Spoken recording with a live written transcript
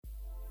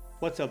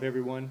What's up,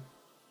 everyone?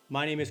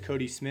 My name is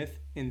Cody Smith,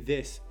 and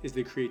this is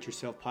the Create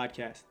Yourself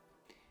podcast.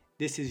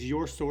 This is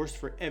your source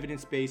for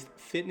evidence-based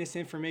fitness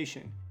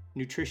information,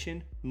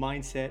 nutrition,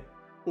 mindset,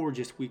 or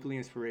just weekly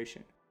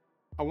inspiration.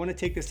 I want to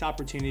take this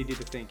opportunity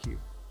to thank you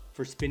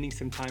for spending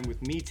some time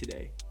with me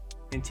today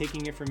and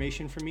taking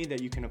information from me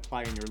that you can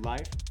apply in your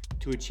life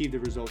to achieve the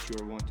results you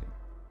are wanting.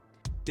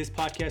 This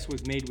podcast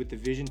was made with the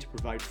vision to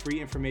provide free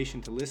information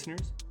to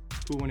listeners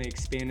who want to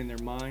expand in their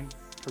mind,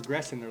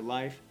 progress in their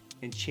life,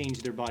 and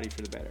change their body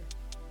for the better.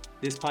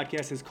 This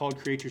podcast is called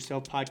Create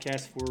Yourself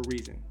Podcast for a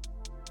reason.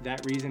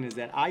 That reason is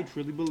that I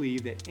truly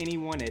believe that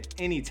anyone at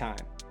any time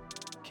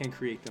can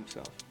create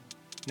themselves.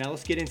 Now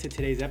let's get into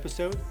today's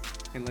episode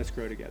and let's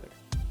grow together.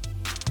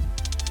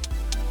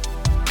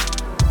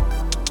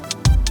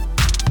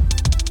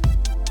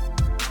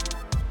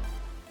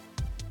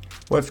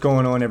 What's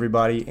going on,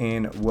 everybody,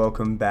 and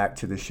welcome back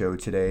to the show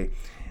today.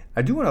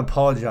 I do want to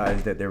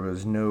apologize that there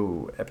was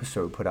no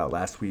episode put out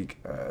last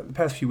week. The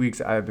past few weeks,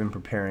 I've been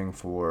preparing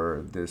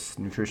for this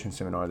nutrition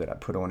seminar that I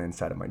put on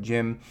inside of my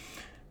gym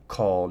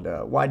called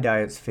Why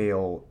Diets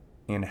Fail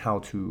and How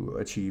to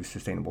Achieve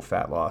Sustainable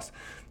Fat Loss.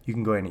 You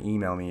can go ahead and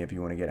email me if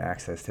you want to get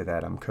access to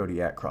that. I'm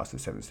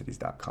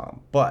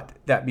Cody@CrossThe7Cities.com. But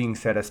that being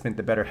said, I spent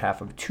the better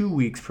half of 2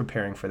 weeks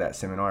preparing for that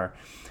seminar.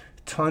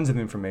 Tons of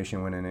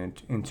information went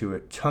into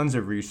it, tons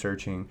of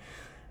researching.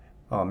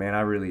 Oh man,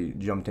 I really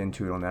jumped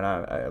into it on that.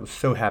 I was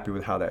so happy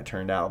with how that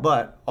turned out.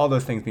 But all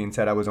those things being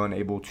said, I was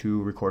unable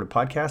to record a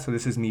podcast, so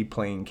this is me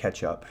playing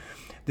catch up.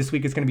 This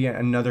week it's going to be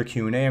another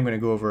Q&A. I'm going to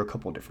go over a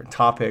couple different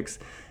topics,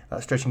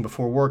 stretching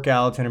before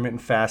workouts,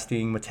 intermittent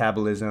fasting,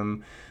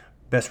 metabolism,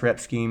 best rep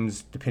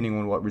schemes, depending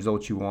on what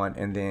results you want,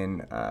 and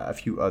then a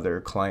few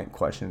other client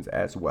questions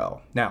as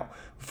well. Now,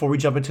 before we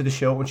jump into the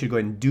show, I want you to go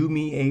ahead and do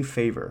me a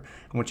favor.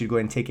 I want you to go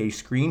ahead and take a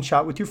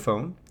screenshot with your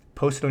phone,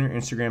 post it on your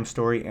Instagram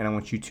story, and I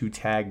want you to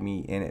tag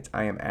me in it.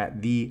 I am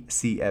at the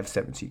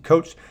CF7C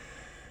Coach. The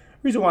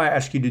reason why I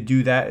ask you to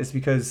do that is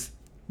because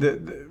the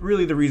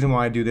reason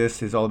why I do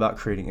this is all about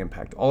creating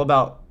impact. All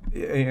about,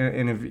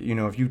 and if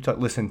you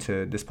listen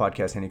to this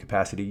podcast in any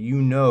capacity,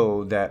 you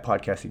know that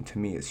podcasting to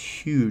me is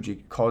huge.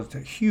 It caused a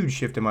huge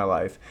shift in my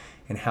life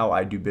and how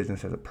I do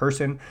business as a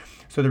person.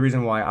 So the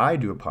reason why I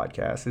do a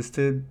podcast is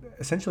to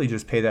essentially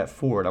just pay that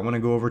forward. I want to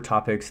go over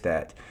topics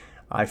that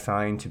I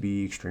find to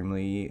be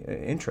extremely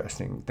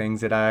interesting, things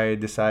that I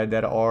decide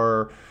that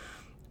are,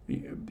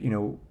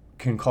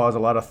 can cause a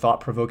lot of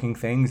thought-provoking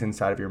things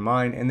inside of your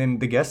mind. And then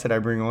the guests that I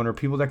bring on are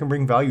people that can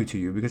bring value to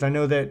you, because I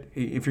know that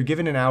if you're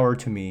given an hour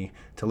to me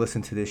to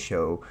listen to this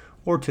show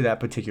or to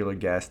that particular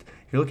guest,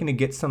 you're looking to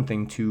get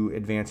something to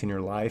advance in your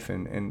life.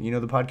 And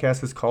the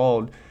podcast is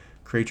called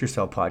Create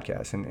Yourself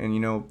Podcast.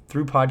 And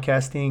through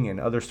podcasting and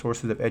other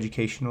sources of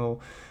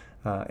educational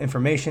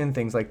information,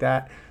 things like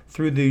that,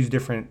 through these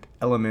different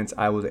elements,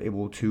 I was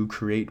able to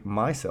create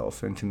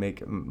myself and to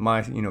make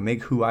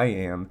make who I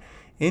am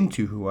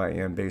into who I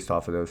am based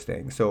off of those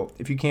things. So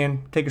if you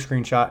can, take a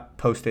screenshot,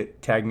 post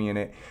it, tag me in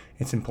it.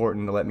 It's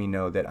important to let me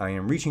know that I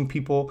am reaching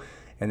people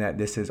and that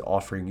this is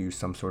offering you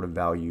some sort of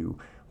value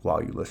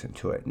while you listen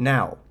to it.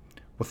 Now,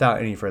 without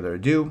any further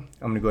ado,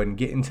 I'm going to go ahead and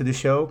get into the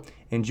show.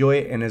 Enjoy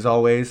it, and as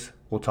always,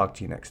 we'll talk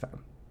to you next time.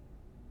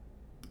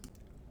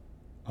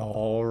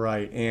 All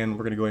right, and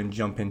we're going to go ahead and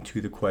jump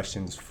into the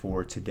questions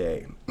for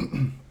today.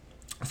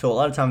 So a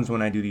lot of times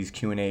when I do these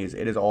Q&As,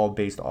 it is all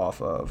based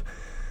off of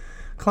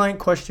client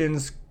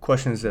questions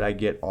that I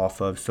get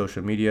off of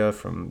social media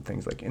from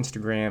things like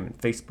Instagram and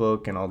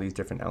Facebook and all these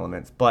different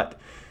elements. But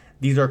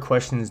these are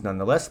questions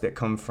nonetheless that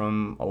come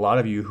from a lot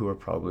of you who are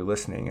probably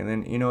listening. And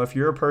then, if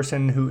you're a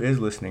person who is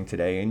listening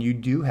today and you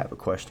do have a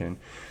question,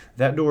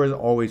 that door is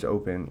always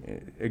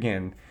open.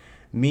 Again,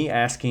 me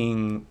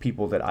asking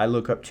people that I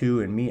look up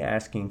to and me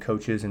asking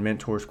coaches and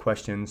mentors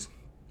questions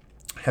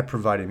have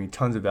provided me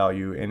tons of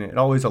value, and it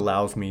always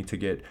allows me to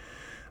get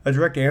a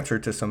direct answer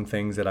to some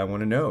things that I want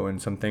to know, and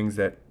some things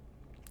that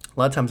a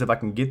lot of times if I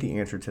can get the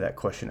answer to that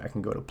question, I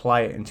can go to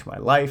apply it into my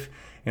life.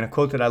 And a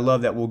quote that I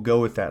love that will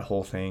go with that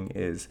whole thing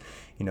is,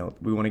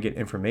 we want to get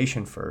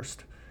information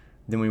first,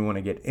 then we want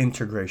to get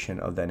integration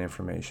of that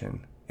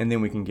information, and then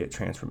we can get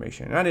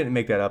transformation. And I didn't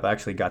make that up. I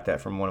actually got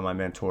that from one of my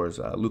mentors,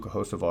 Luca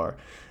Hosevar.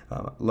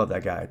 Love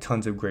that guy.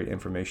 Tons of great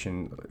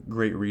information,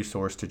 great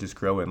resource to just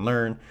grow and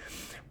learn.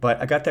 But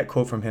I got that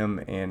quote from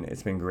him, and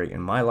it's been great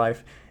in my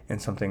life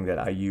and something that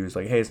I use.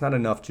 Like, hey, it's not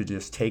enough to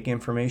just take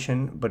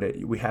information, but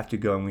we have to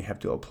go and we have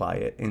to apply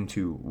it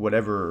into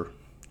whatever,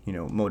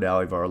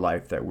 modality of our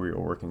life that we're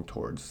working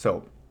towards.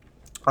 So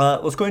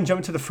let's go ahead and jump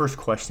into the first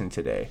question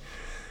today.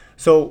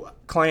 So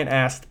client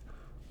asked,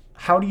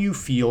 how do you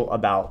feel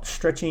about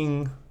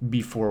stretching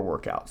before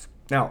workouts?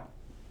 Now,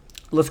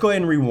 let's go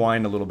ahead and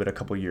rewind a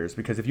couple years,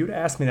 because if you would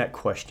ask me that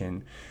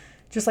question,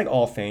 just like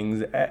all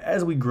things,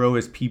 as we grow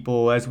as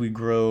people, as we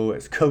grow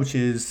as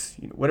coaches,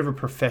 whatever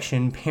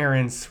profession,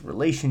 parents,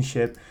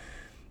 relationship,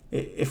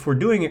 if we're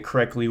doing it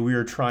correctly, we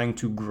are trying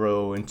to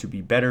grow and to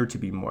be better, to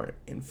be more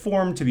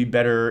informed, to be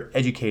better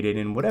educated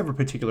in whatever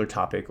particular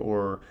topic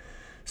or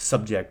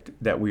subject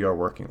that we are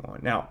working on.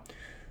 Now,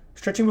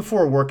 stretching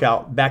before a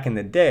workout back in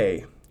the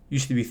day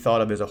used to be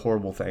thought of as a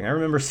horrible thing. I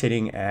remember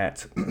sitting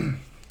at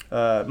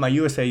my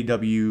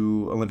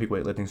USAW Olympic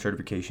weightlifting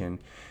certification,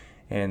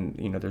 and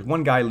there's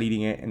one guy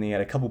leading it, and they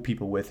had a couple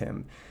people with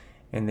him,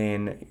 and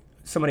then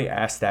somebody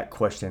asked that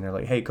question. They're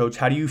like, "Hey, coach,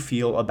 how do you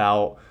feel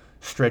about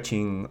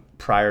stretching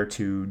prior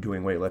to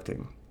doing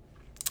weightlifting?"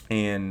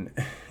 And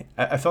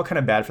I felt kind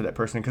of bad for that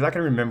person, because I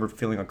can remember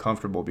feeling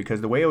uncomfortable,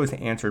 because the way it was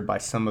answered by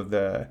some of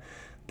the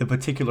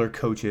particular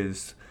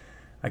coaches,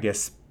 I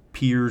guess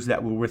peers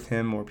that were with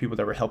him or people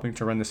that were helping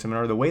to run the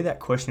seminar, the way that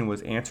question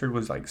was answered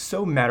was like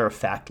so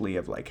matter-of-factly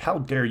of like, how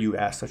dare you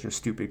ask such a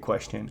stupid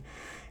question?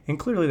 And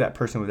clearly that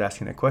person was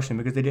asking that question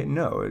because they didn't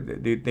know.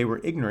 They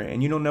were ignorant,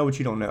 and you don't know what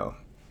you don't know.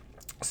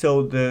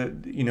 So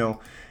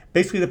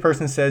basically the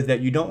person says that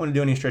you don't want to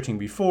do any stretching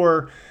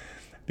before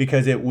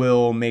because it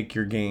will make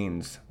your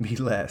gains be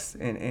less.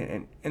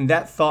 And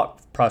that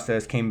thought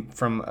process came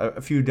from a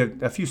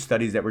few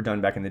studies that were done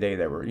back in the day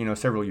that were,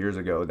 several years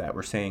ago, that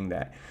were saying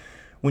that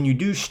when you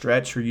do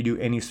stretch or you do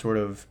any sort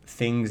of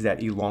things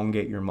that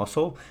elongate your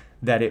muscle,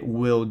 that it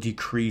will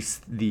decrease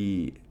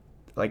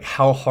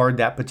how hard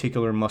that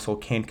particular muscle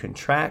can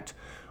contract,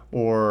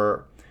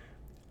 or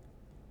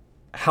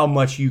how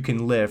much you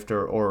can lift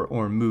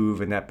or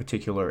move in that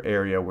particular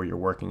area where you're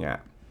working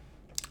at.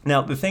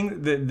 Now, the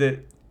thing that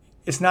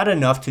it's not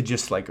enough to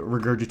just like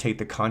regurgitate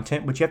the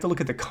content, but you have to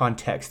look at the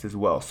context as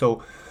well.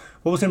 So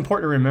what was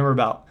important to remember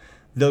about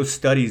those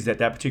studies that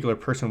particular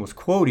person was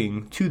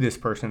quoting to this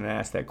person that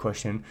asked that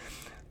question,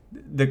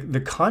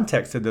 the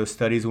context of those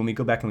studies, when we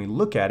go back and we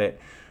look at it,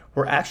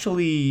 were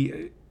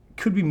actually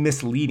could be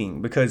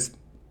misleading, because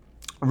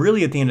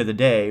really at the end of the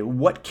day,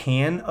 what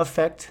can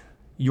affect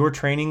your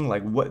training,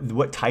 like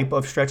what type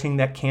of stretching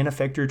that can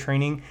affect your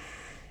training,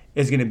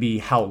 is going to be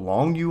how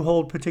long you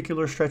hold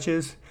particular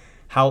stretches,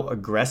 how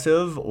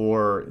aggressive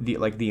or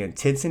the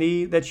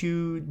intensity that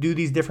you do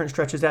these different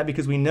stretches at,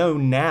 because we know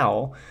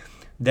now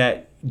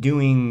that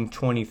doing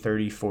 20,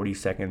 30, 40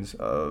 seconds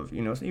of,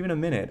 even a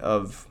minute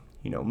of,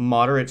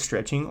 moderate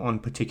stretching on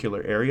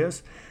particular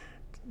areas,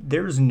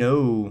 there's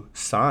no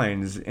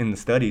signs in the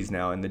studies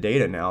now, in the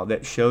data now,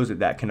 that shows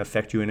that can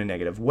affect you in a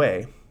negative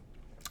way.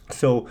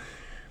 So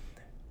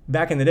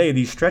back in the day,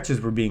 these stretches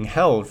were being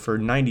held for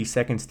 90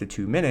 seconds to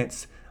 2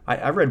 minutes.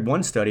 I read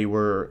one study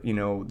where,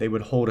 they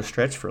would hold a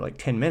stretch for like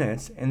 10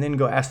 minutes and then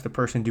go ask the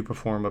person to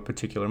perform a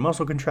particular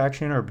muscle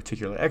contraction or a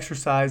particular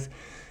exercise,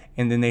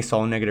 and then they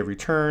saw negative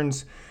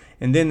returns.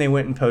 And then they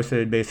went and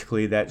posted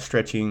basically that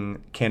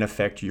stretching can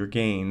affect your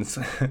gains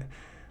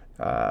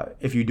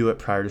if you do it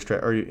prior to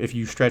stretch, or if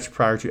you stretch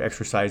prior to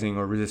exercising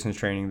or resistance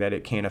training, that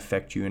it can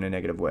affect you in a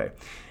negative way.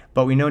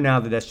 But we know now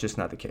that that's just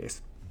not the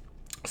case.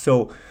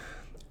 So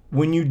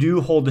when you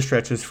do hold the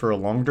stretches for a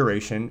long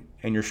duration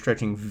and you're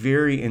stretching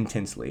very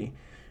intensely,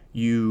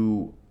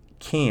 you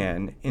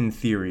can, in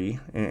theory,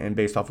 and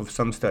based off of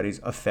some studies,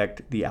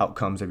 affect the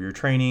outcomes of your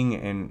training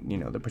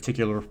and the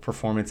particular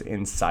performance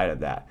inside of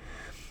that.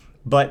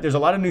 But there's a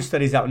lot of new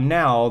studies out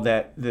now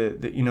that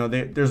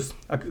there's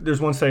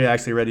one study I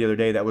actually read the other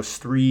day that was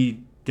 3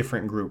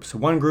 different groups.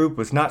 One group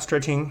was not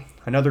stretching,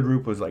 another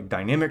group was like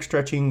dynamic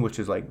stretching, which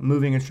is like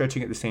moving and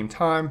stretching at the same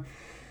time,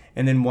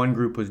 and then one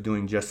group was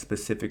doing just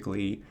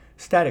specifically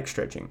static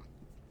stretching.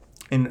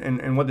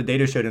 And what the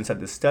data showed inside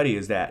this study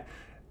is that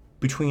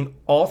between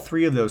all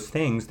 3 of those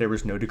things, there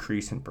was no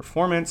decrease in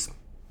performance.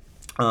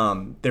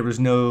 There was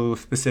no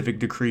specific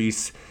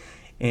decrease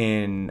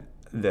in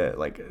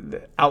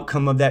the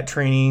outcome of that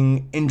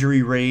training,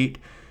 injury rate.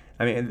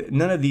 I mean,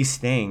 none of these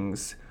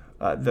things,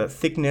 the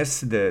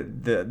thickness,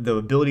 the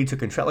ability to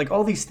contract, like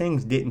all these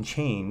things didn't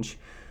change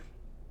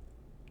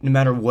no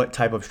matter what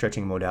type of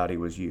stretching modality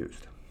was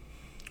used.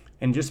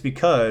 And just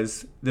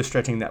because the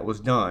stretching that was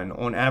done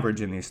on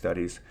average in these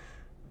studies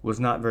was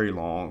not very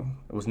long,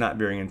 it was not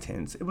very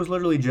intense, it was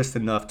literally just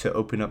enough to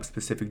open up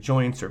specific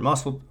joints or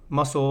muscle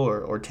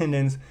or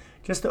tendons,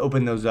 just to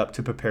open those up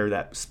to prepare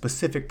that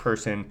specific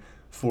person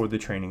for the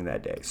training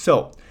that day.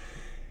 So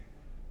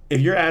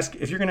if you're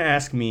going to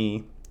ask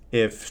me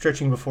if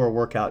stretching before a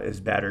workout is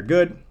bad or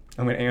good,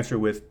 I'm going to answer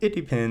with it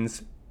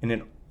depends, and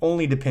it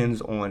only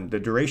depends on the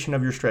duration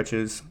of your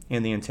stretches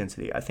and the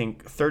intensity. I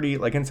think 30,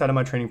 like inside of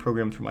my training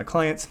programs for my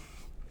clients,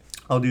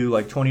 I'll do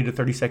like 20 to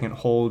 30 second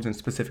holds in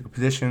specific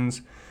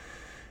positions.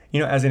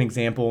 As an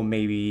example,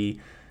 maybe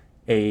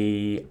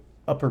a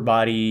upper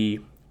body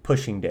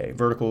pushing day,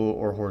 vertical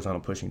or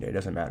horizontal pushing day,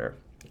 doesn't matter.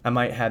 I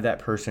might have that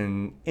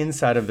person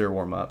inside of their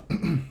warm-up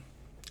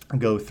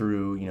go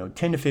through,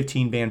 10 to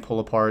 15 band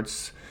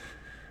pull-aparts,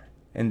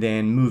 and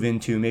then move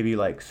into maybe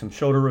like some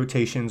shoulder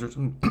rotations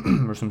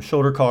or some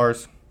shoulder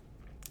cars,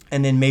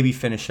 and then maybe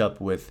finish up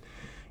with,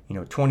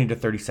 20 to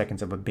 30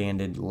 seconds of a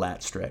banded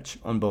lat stretch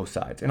on both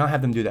sides. And I'll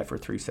have them do that for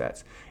 3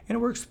 sets. And it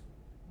works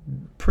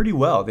pretty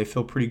well. They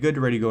feel pretty good,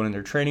 ready to go in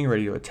their training,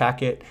 ready to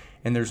attack it,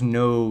 and there's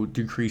no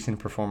decrease in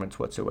performance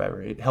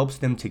whatsoever. It helps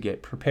them to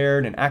get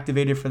prepared and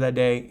activated for that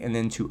day, and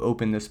then to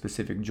open the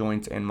specific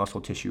joints and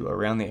muscle tissue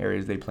around the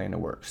areas they plan to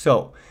work.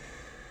 So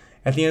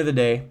at the end of the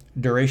day,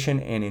 duration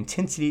and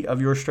intensity of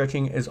your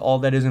stretching is all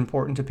that is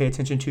important to pay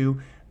attention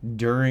to.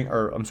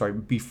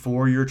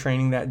 before your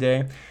training that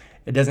day,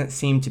 it doesn't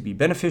seem to be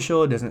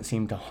beneficial. It doesn't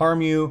seem to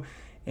harm you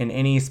in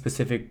any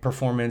specific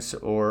performance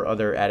or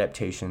other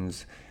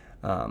adaptations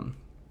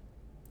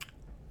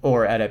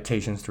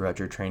throughout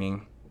your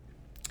training.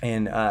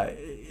 And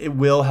it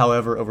will,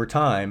 however, over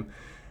time,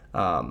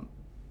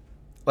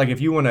 like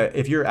if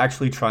you're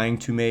actually trying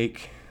to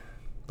make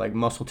like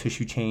muscle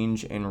tissue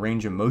change and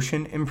range of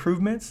motion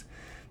improvements,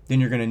 then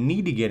you're going to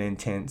need to get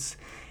intense,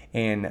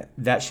 and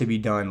that should be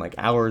done like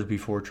hours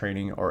before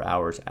training or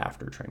hours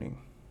after training.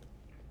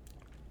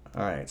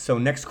 All right, so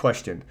next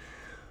question.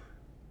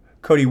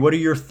 Cody, what are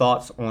your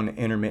thoughts on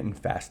intermittent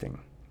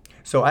fasting?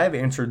 So I have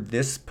answered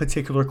this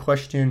particular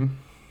question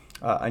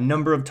a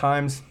number of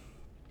times.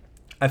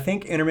 I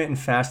think intermittent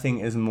fasting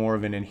is more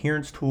of an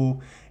adherence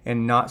tool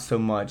and not so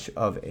much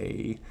of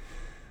the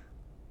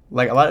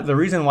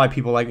reason why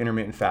people like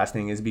intermittent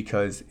fasting is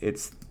because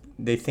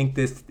they think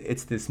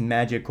it's this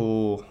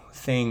magical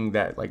thing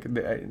that, like,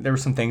 there were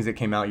some things that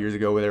came out years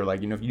ago where they're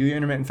like, if you do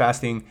intermittent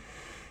fasting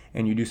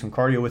and you do some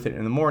cardio with it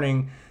in the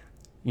morning,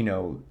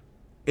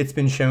 it's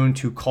been shown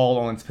to call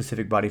on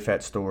specific body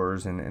fat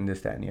stores and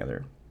this, that, and the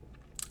other.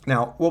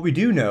 Now, what we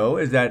do know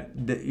is that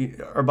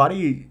our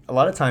body, a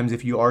lot of times,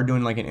 if you are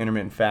doing like an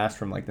intermittent fast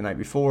from like the night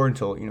before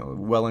until,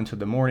 well into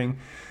the morning,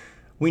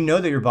 we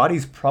know that your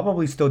body's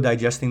probably still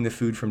digesting the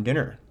food from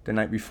dinner the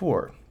night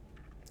before.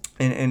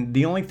 And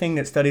the only thing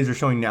that studies are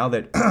showing now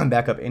that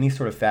back up any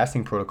sort of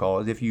fasting protocol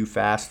is if you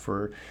fast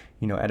for,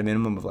 at a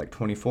minimum of like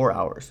 24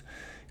 hours.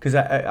 Because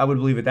I would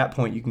believe at that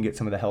point you can get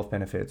some of the health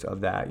benefits of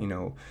that,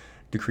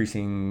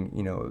 decreasing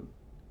your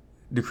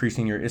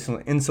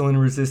insulin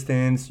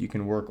resistance. You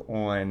can work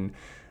on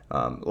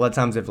a lot of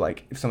times if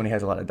somebody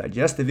has a lot of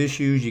digestive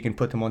issues, you can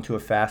put them onto a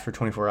fast for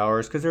 24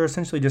 hours because they're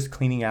essentially just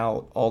cleaning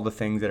out all the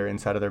things that are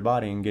inside of their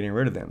body and getting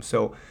rid of them.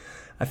 So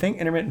I think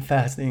intermittent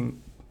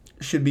fasting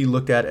should be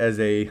looked at as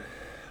a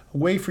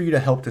way for you to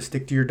help to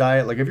stick to your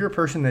diet. Like if you're a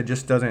person that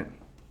just doesn't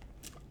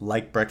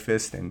like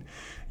breakfast and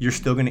you're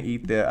still going to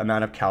eat the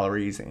amount of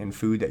calories and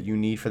food that you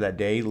need for that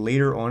day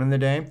later on in the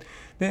day,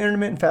 then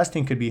intermittent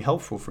fasting could be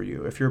helpful for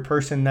you. If you're a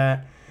person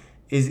that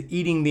is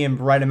eating the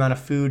right amount of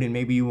food and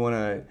maybe you want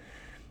to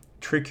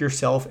trick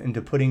yourself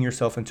into putting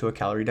yourself into a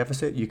calorie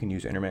deficit, you can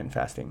use intermittent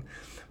fasting.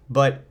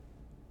 But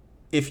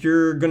if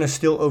you're going to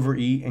still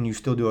overeat and you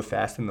still do a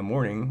fast in the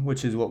morning,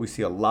 which is what we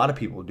see a lot of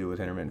people do with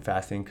intermittent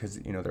fasting because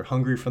they're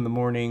hungry from the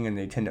morning and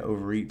they tend to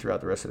overeat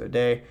throughout the rest of the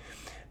day,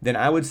 then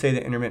I would say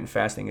that intermittent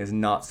fasting is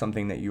not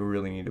something that you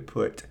really need to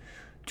put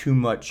too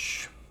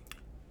much,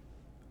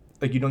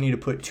 you don't need to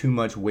put too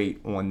much weight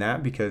on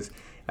that, because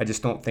I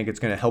just don't think it's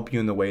going to help you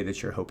in the way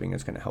that you're hoping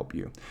it's going to help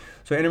you.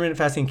 So intermittent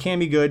fasting can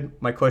be good.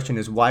 My question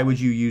is, why would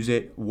you use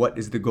it? What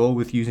is the goal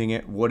with using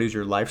it? What is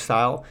your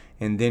lifestyle?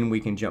 And then we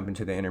can jump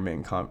into the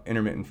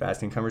intermittent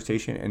fasting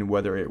conversation and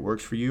whether it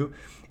works for you.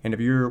 And if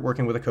you're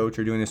working with a coach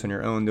or doing this on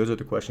your own, those are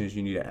the questions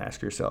you need to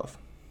ask yourself.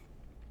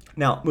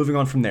 Now, moving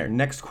on from there,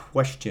 next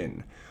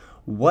question.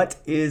 What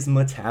is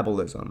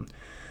metabolism?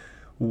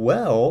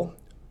 Well,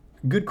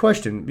 good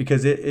question,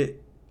 because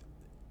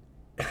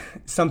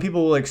some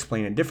people will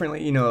explain it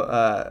differently.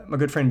 My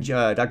good friend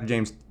Dr.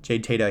 James J.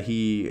 Tata,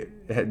 he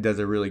does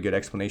a really good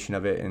explanation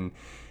of it, and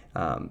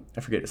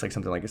I forget, it's like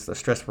something like it's the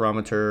stress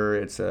barometer,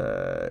 it's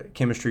a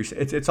chemistry,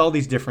 it's all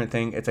these different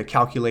things. It's a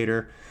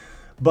calculator.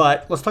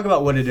 But let's talk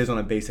about what it is on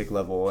a basic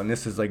level, and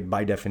this is like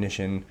by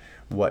definition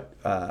what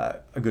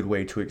a good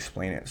way to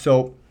explain it.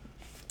 So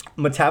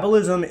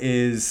metabolism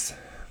is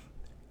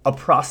a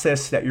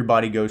process that your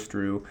body goes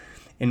through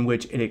in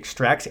which it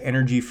extracts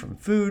energy from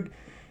food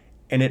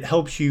and it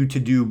helps you to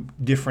do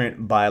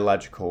different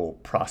biological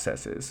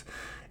processes.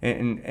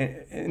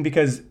 And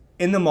because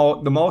in the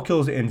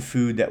molecules in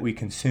food that we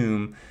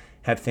consume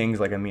have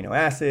things like amino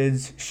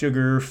acids,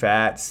 sugar,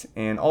 fats,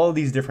 and all of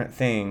these different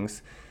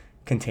things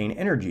contain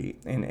energy.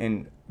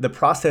 And the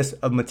process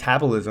of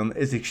metabolism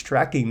is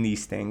extracting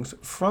these things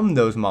from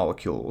those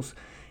molecules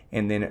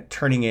and then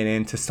turning it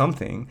into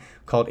something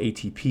called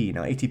ATP.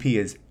 Now, ATP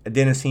is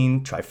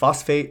adenosine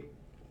triphosphate,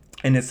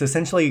 and it's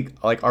essentially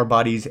like our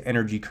body's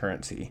energy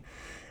currency.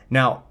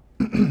 Now,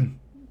 the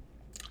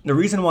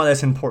reason why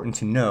that's important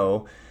to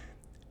know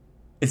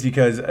is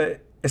because,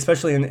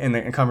 especially in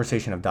the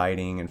conversation of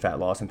dieting and fat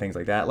loss and things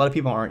like that, a lot of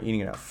people aren't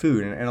eating enough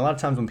food. And a lot of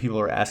times when people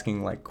are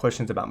asking like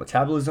questions about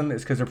metabolism,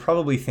 it's because they're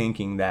probably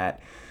thinking that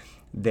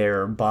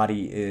their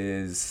body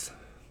has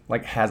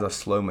a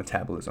slow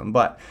metabolism.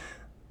 But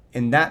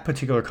in that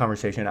particular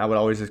conversation, I would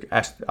always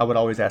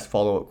ask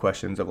follow-up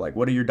questions of like,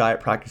 what are your diet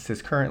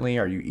practices currently?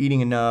 Are you eating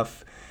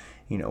enough?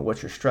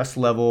 What's your stress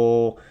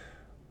level?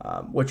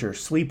 What's your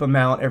sleep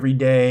amount every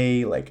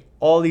day? Like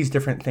all these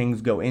different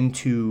things go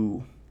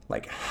into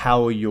like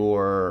how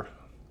your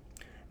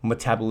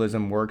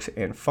metabolism works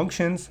and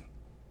functions.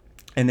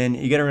 And then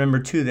you got to remember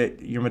too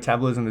that your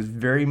metabolism is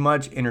very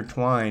much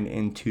intertwined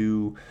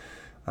into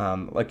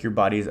like your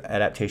body's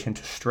adaptation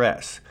to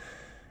stress.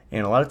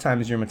 And a lot of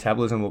times your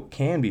metabolism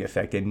can be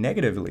affected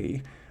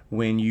negatively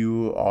when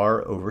you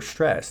are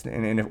overstressed,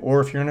 or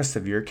if you're in a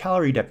severe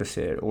calorie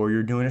deficit, or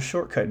you're doing a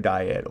shortcut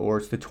diet, or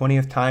it's the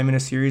 20th time in a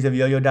series of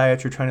yo-yo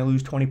diets you're trying to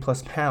lose 20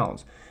 plus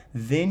pounds,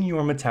 then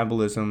your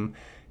metabolism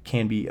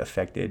can be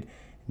affected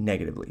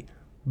negatively.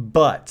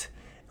 But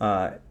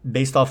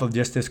based off of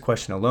just this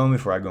question alone,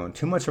 before I go into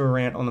too much of a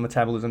rant on the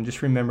metabolism,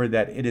 just remember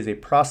that it is a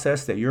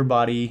process that your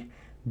body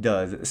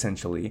does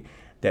essentially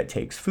that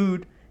takes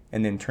food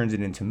and then turns it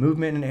into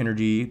movement and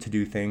energy to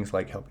do things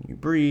like helping you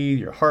breathe,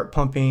 your heart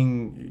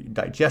pumping,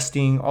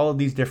 digesting. All of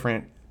these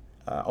different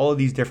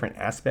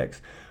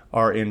aspects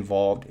are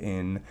involved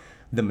in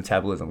the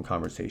metabolism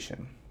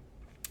conversation.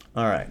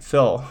 All right,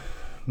 so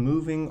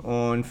moving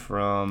on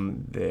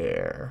from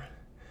there.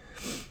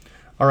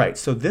 All right,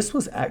 so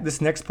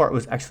this next part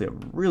was actually a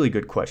really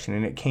good question,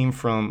 and it came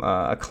from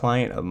a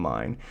client of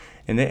mine,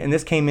 and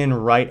this came in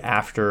right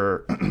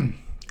after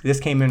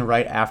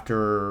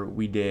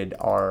we did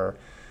our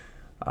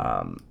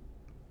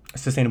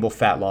sustainable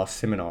fat loss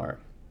seminar.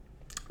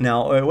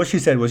 Now, what she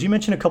said was, you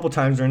mentioned a couple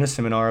times during the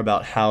seminar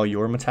about how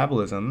your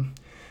metabolism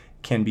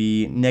can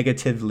be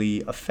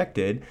negatively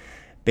affected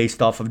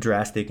based off of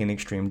drastic and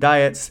extreme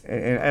diets,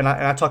 and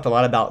I talked a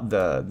lot about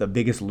the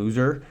Biggest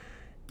Loser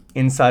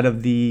inside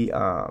of the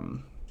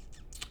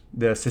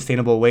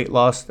sustainable weight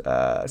loss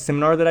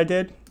seminar that I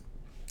did.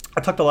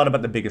 I talked a lot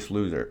about the Biggest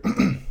Loser,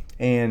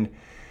 and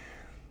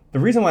the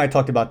reason why I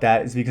talked about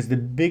that is because the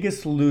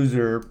Biggest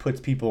Loser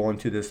puts people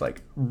into this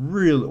it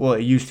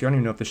used to. I don't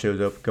even know if the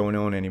show's going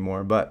on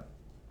anymore, but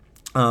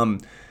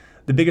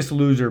the Biggest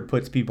Loser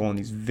puts people on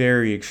these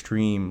very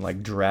extreme,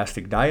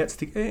 drastic diets,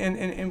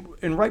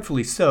 and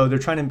rightfully so. They're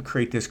trying to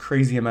create this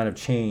crazy amount of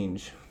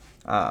change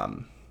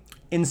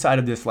inside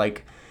of this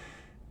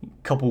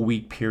couple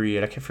week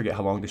period. I can't forget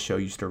how long the show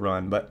used to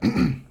run, but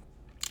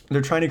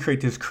they're trying to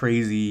create this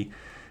crazy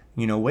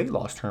weight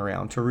loss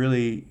turnaround to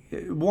really,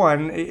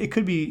 it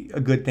could be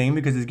a good thing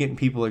because it's getting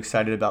people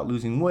excited about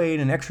losing weight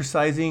and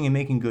exercising and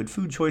making good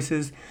food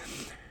choices.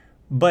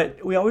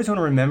 But we always want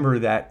to remember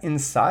that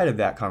inside of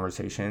that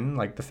conversation,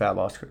 like the fat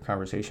loss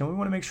conversation, we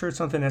want to make sure it's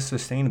something that's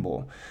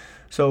sustainable.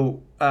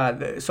 So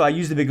I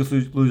use the Biggest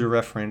Loser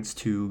reference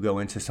to go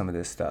into some of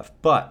this stuff.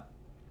 But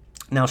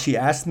now she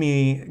asked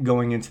me,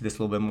 going into this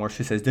a little bit more,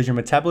 she says, does your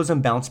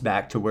metabolism bounce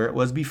back to where it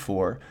was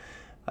before?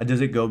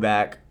 Does it go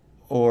back,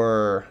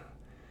 or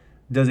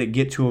does it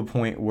get to a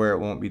point where it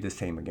won't be the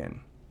same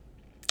again?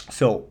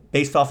 So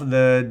based off of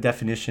the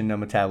definition of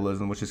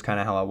metabolism, which is kind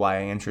of why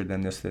I answered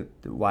them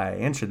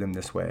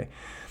this way.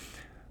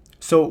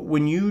 So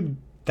when you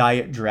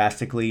diet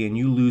drastically and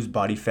you lose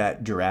body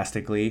fat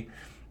drastically,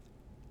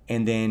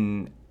 and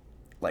then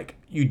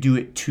you do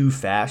it too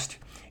fast,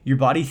 your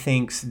body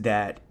thinks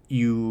that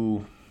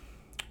you're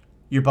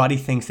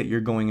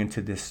going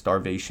into this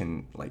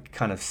starvation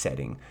kind of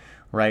setting.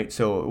 Right?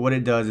 So what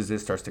it does is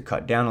it starts to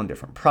cut down on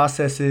different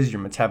processes. Your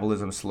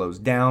metabolism slows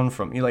down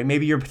from,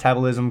 maybe your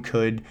metabolism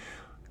could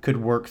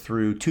work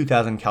through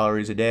 2,000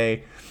 calories a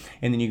day,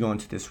 and then you go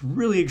into this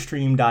really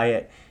extreme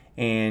diet,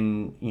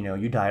 and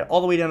you diet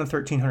all the way down to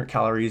 1,300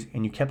 calories,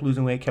 and you kept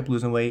losing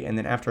weight, and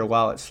then after a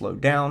while it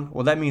slowed down.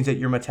 Well, that means that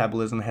your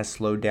metabolism has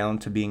slowed down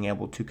to being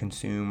able to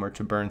consume or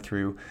to burn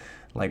through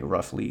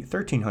roughly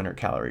 1,300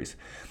 calories.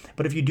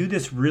 But if you do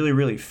this really,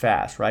 really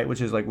fast, right, which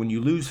is when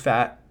you lose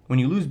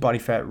body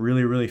fat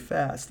really, really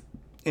fast,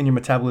 and your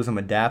metabolism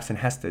adapts and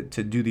has to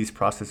do these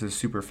processes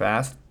super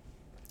fast,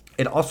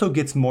 it also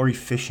gets more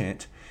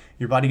efficient.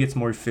 Your body gets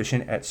more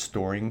efficient at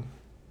storing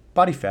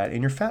body fat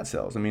in your fat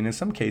cells. I mean, in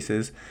some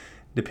cases,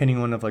 depending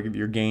on if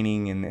you're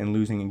gaining and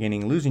losing and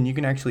gaining and losing, you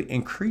can actually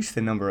increase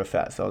the number of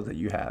fat cells that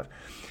you have.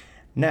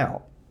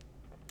 Now,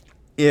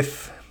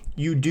 if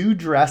you do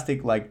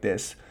drastic like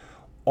this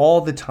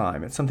all the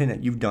time, it's something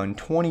that you've done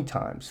 20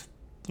 times,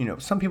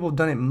 some people have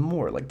done it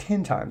more,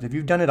 10 times. If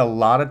you've done it a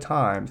lot of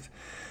times,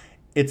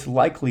 it's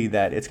likely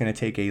that it's going to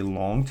take a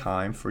long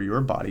time for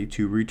your body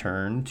to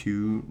return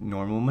to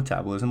normal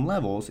metabolism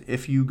levels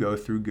if you go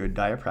through good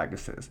diet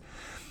practices.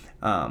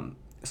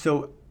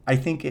 So I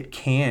think it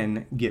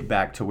can get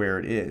back to where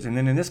it is. And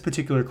then in this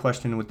particular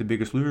question with the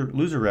Biggest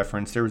Loser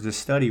reference, there was this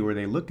study where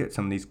they looked at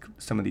some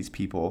of these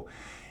people,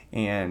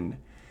 and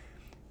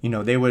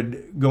they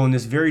would go on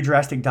this very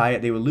drastic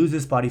diet. They would lose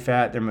this body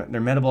fat. Their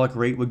metabolic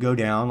rate would go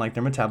down,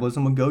 their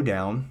metabolism would go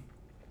down,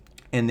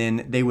 and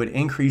then they would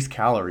increase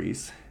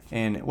calories.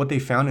 And what they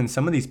found in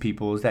some of these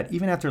people is that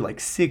even after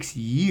 6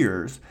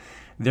 years,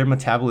 their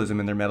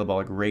metabolism and their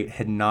metabolic rate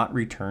had not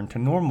returned to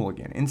normal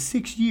again in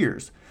 6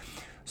 years.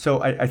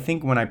 So I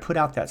think when I put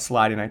out that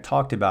slide and I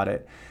talked about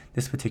it,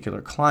 this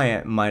particular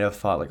client might have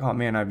thought oh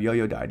man, I've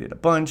yo-yo dieted a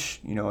bunch.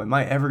 Am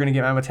I ever going to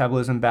get my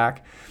metabolism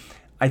back?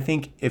 I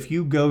think if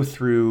you go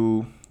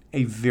through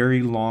a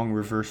very long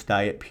reverse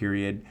diet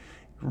period,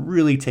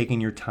 really taking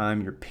your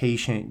time, you're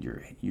patient,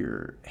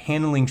 you're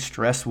handling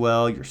stress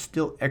well, you're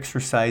still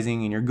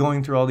exercising, and you're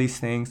going through all these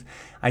things,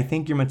 I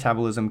think your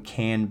metabolism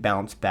can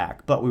bounce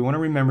back. But we want to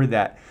remember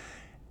that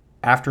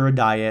after a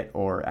diet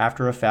or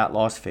after a fat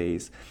loss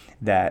phase,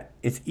 that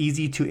it's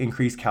easy to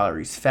increase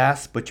calories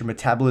fast, but your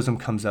metabolism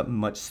comes up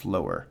much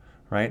slower,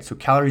 right? So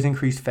calories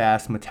increase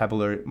fast,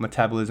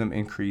 metabolism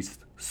increase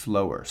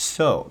slower.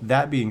 So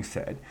that being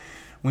said,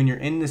 when you're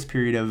in this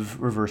period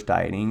of reverse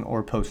dieting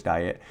or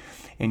post-diet,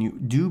 and you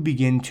do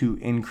begin to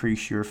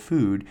increase your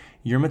food,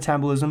 your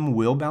metabolism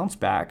will bounce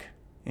back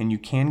and you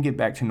can get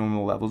back to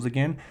normal levels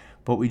again,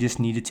 but we just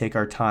need to take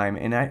our time.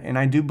 And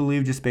I do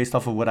believe, just based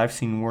off of what I've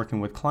seen working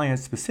with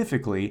clients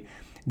specifically,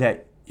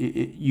 that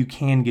you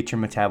can get your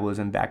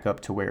metabolism back up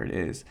to where it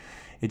is.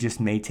 It just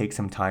may take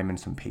some time and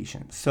some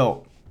patience.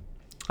 So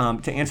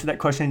to answer that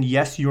question,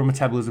 yes, your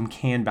metabolism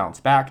can bounce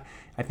back.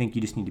 I think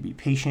you just need to be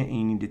patient and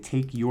you need to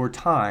take your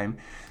time,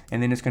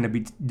 and then it's going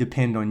to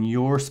depend on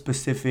your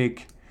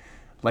specific,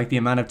 like the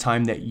amount of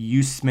time that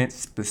you spent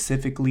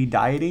specifically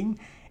dieting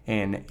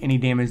and any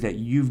damage that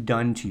you've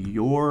done to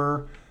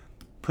your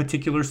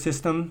particular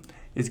system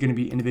is going to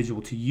be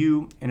individual to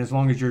you. And as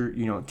long as you're,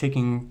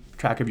 taking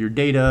track of your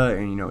data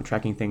and,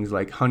 tracking things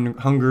like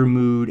hunger,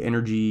 mood,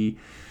 energy,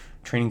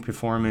 training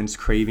performance,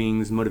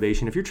 cravings,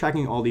 motivation, if you're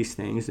tracking all these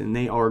things and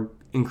they are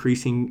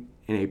increasing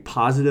in a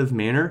positive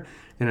manner,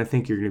 then I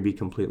think you're going to be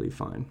completely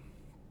fine.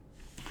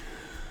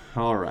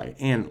 All right.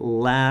 And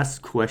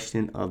last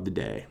question of the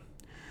day.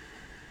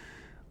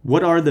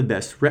 What are the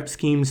best rep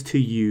schemes to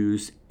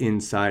use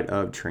inside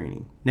of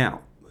training?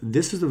 Now,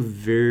 this is a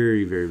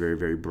very, very, very,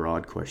 very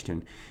broad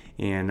question,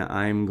 and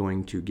I'm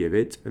going to give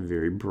it a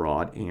very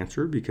broad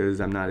answer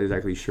because I'm not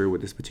exactly sure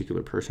what this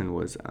particular person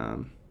was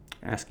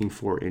asking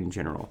for in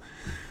general.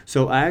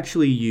 So I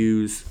actually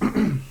use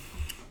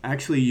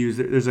there's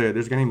a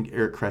guy named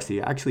Eric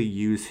Cressy. I actually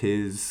use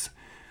his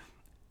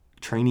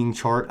training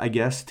chart, I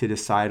guess, to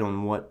decide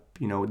on what,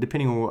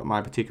 depending on what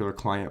my particular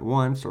client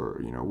wants or,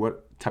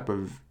 what type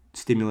of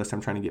stimulus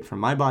I'm trying to get from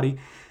my body.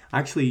 I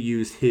actually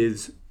use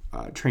his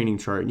training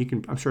chart,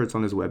 and I'm sure it's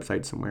on his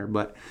website somewhere,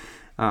 but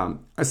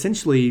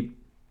essentially,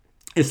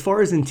 as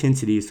far as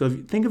intensity, so if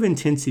you think of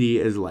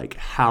intensity as like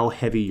how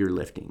heavy you're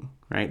lifting,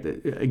 right,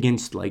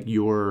 against like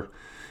your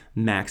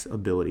max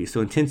ability.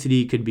 So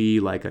intensity could be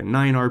like a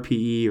 9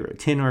 RPE or a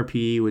 10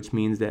 RPE, which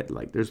means that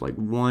like there's like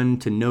 1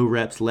 to no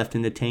reps left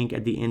in the tank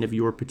at the end of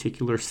your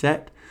particular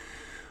set.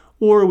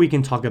 Or we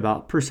can talk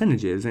about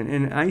percentages,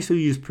 and I used to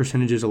use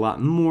percentages a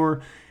lot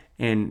more,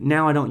 and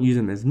now I don't use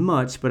them as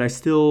much, but I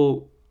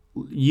still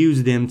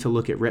use them to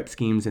look at rep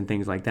schemes and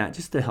things like that,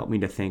 just to help me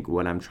to think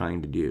what I'm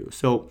trying to do.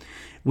 So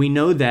we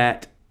know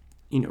that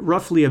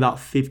roughly about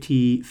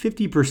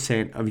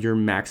 50% of your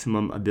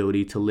maximum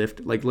ability to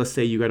lift, like let's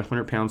say you got a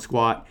 100-pound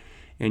squat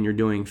and you're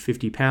doing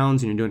 50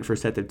 pounds and you're doing it for a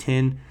set of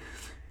 10.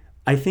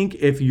 I think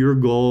if your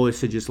goal is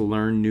to just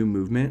learn new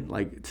movement,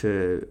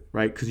 because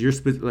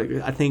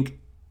I think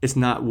it's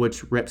not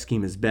which rep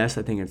scheme is best.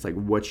 I think it's like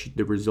what's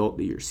the result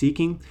that you're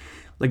seeking.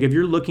 Like if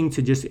you're looking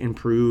to just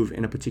improve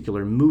in a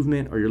particular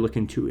movement or you're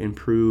looking to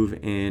improve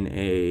in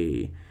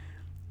a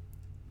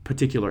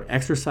particular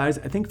exercise,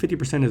 I think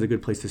 50% is a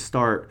good place to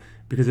start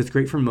because it's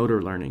great for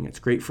motor learning. It's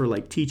great for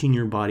like teaching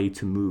your body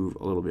to move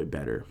a little bit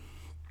better.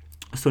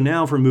 So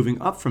now if we're moving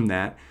up from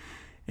that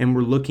and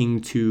we're looking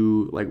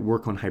to like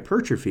work on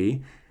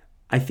hypertrophy,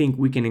 I think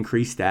we can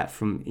increase that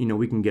from,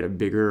 we can get a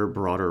bigger,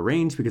 broader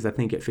range because I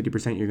think at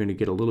 50% you're going to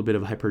get a little bit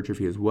of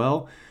hypertrophy as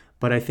well.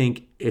 But I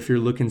think if you're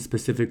looking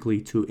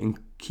specifically to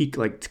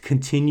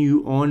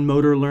continue on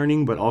motor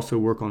learning, but also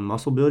work on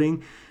muscle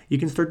building, you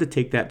can start to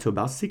take that to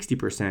about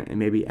 60% and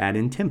maybe add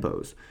in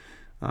tempos.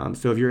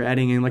 So if you're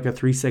adding in like a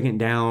 3 second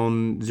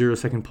down, 0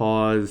 second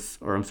pause,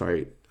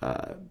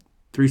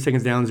 3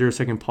 seconds down, 0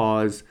 second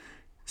pause,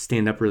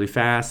 stand up really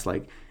fast,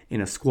 like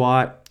in a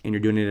squat, and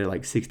you're doing it at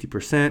like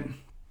 60%,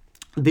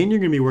 then you're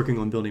going to be working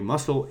on building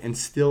muscle and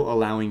still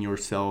allowing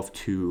yourself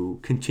to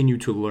continue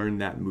to learn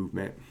that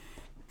movement.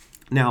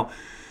 Now,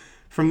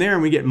 from there,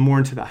 when we get more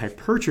into the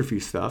hypertrophy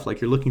stuff, like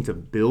you're looking to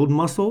build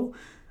muscle,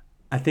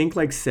 I think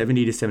like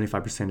 70 to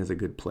 75% is a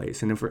good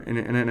place. And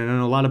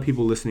a lot of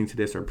people listening to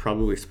this are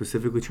probably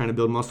specifically trying to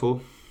build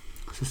muscle.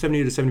 So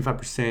 70 to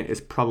 75%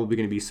 is probably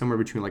going to be somewhere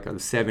between like a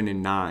 7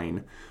 and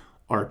 9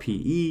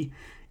 RPE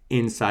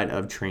inside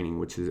of training,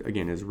 which is,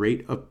 again, is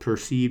rate of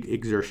perceived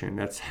exertion.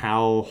 That's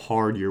how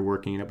hard you're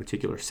working in a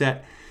particular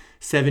set.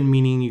 7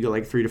 meaning you got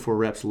like 3 to 4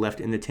 reps left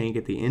in the tank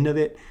at the end of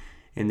it.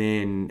 And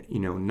then,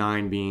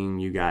 9 being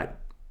you got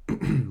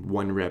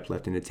 1 rep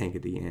left in the tank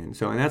at the end.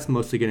 So, and that's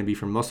mostly going to be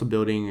for muscle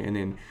building, and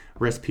then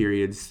rest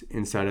periods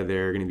inside of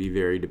there are going to be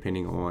varied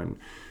depending on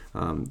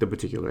the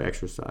particular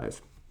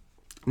exercise.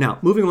 Now,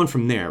 moving on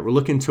from there, we're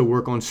looking to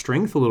work on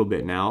strength a little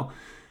bit now.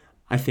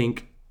 I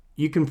think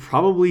you can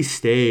probably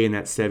stay in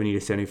that 70 to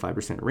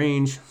 75%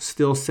 range,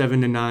 still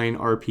 7 to 9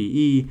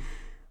 RPE,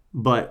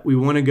 but we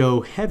want to go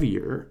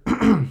heavier.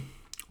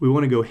 We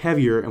want to go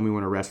heavier and we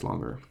want to rest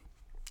longer.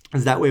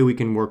 Because that way we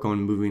can work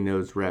on moving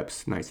those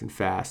reps nice and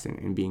fast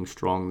and being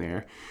strong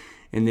there.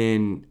 And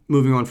then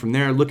moving on from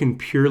there, looking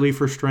purely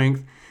for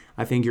strength,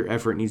 I think your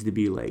effort needs to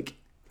be like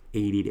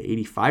 80 to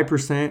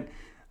 85%.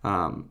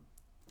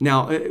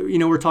 Now,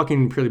 we're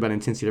talking purely about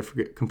intensity.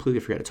 I completely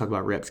forgot to talk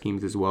about rep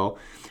schemes as well.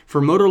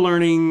 For motor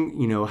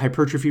learning,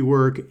 hypertrophy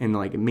work and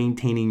like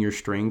maintaining your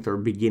strength or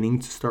beginning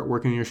to start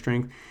working on your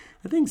strength,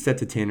 I think set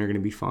to 10 are going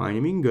to be fine. I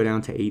mean, you can go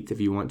down to 8 if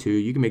you want to.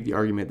 You can make the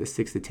argument that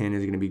 6 to 10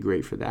 is going to be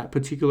great for that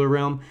particular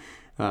realm.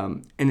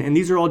 And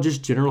these are all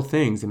just general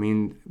things. I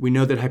mean, we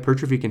know that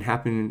hypertrophy can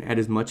happen at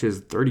as much as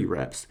 30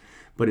 reps,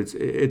 but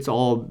it's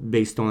all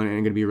based on and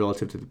going to be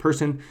relative to the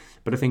person.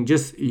 But I think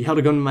just you held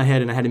a gun to my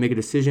head and I had to make a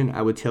decision.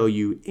 I would tell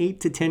you 8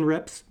 to 10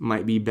 reps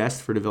might be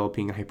best for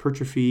developing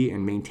hypertrophy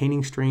and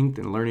maintaining strength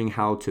and learning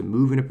how to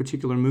move in a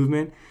particular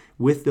movement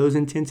with those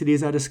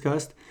intensities I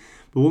discussed.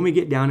 But when we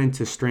get down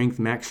into strength,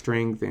 max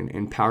strength,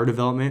 and power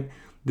development,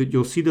 that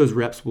you'll see those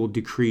reps will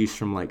decrease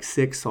from like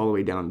 6 all the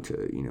way down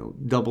to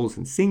doubles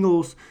and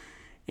singles,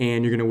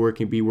 and you're going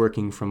to be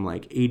working from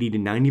like 80 to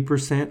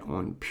 90%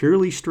 on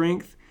purely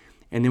strength.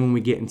 And then when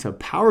we get into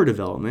power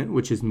development,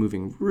 which is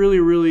moving really,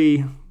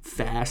 really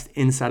fast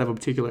inside of a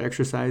particular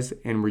exercise,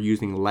 and we're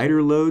using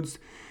lighter loads,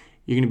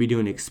 you're going to be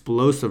doing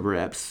explosive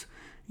reps,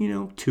 2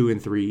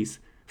 and 3s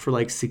for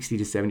like 60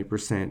 to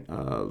 70%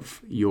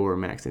 of your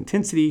max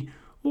intensity,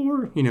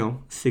 or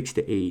 6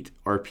 to 8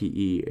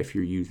 RPE if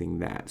you're using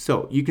that.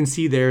 So you can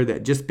see there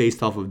that just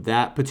based off of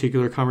that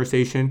particular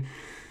conversation,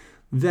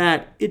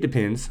 that it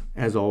depends,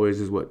 as always,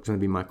 is what's going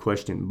to be my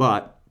question.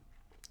 But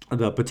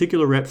the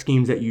particular rep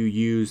schemes that you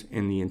use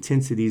and the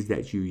intensities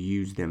that you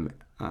use them,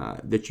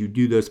 that you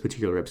do those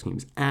particular rep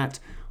schemes at,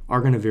 are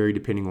going to vary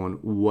depending on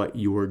what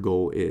your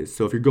goal is.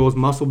 So if your goal is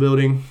muscle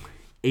building,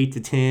 8 to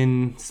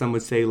 10, some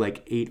would say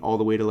like 8 all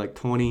the way to like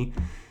 20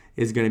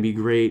 is going to be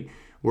great,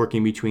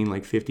 working between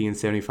like 50 and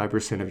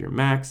 75% of your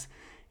max.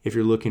 If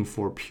you're looking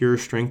for pure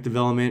strength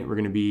development, we're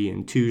going to be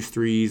in 2s,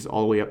 3s,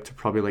 all the way up to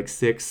probably like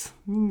 6.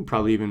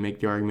 Probably even make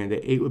the argument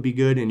that 8 would be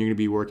good, and you're going to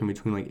be working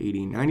between like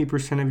 80 and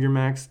 90% of your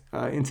max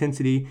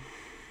intensity.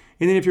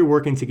 And then if you're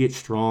working to get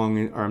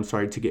strong,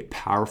 to get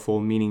powerful,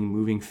 meaning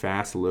moving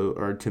fast,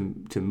 or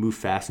to move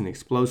fast and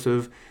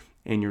explosive,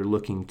 and you're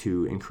looking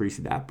to increase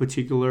that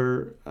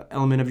particular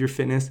element of your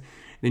fitness,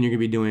 then you're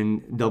going to be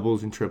doing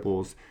doubles and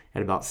triples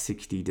at about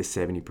 60 to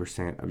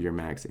 70% of your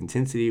max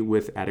intensity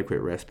with adequate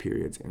rest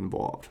periods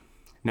involved.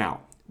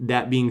 Now,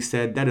 that being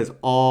said, that is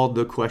all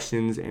the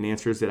questions and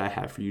answers that I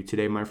have for you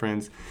today, my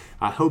friends.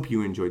 I hope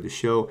you enjoyed the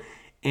show.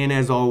 And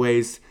as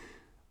always,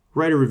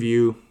 write a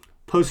review,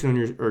 post it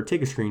on or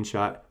take a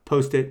screenshot,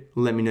 post it,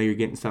 let me know you're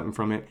getting something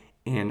from it,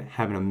 and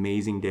have an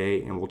amazing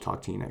day, and we'll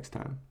talk to you next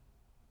time.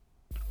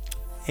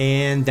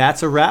 And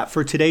that's a wrap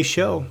for today's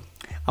show.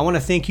 I want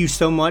to thank you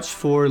so much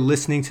for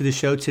listening to the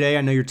show today.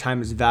 I know your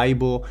time is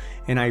valuable,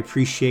 and I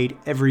appreciate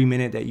every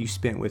minute that you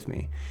spent with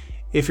me.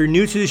 If you're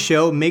new to the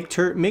show, make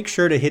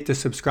sure to hit the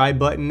subscribe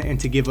button and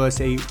to give us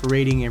a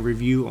rating and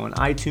review on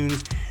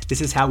iTunes.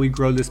 This is how we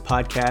grow this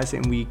podcast,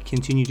 and we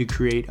continue to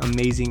create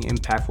amazing,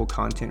 impactful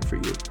content for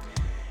you.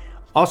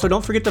 Also,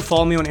 don't forget to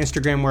follow me on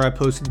Instagram, where I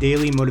post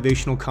daily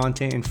motivational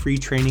content and free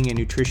training and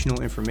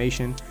nutritional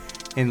information.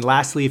 And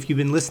lastly, if you've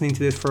been listening to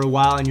this for a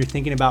while and you're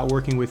thinking about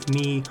working with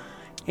me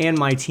and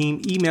my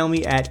team, email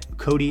me at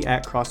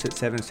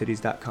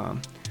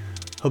cody@crossfit7cities.com.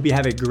 Hope you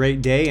have a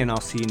great day, and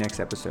I'll see you next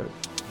episode.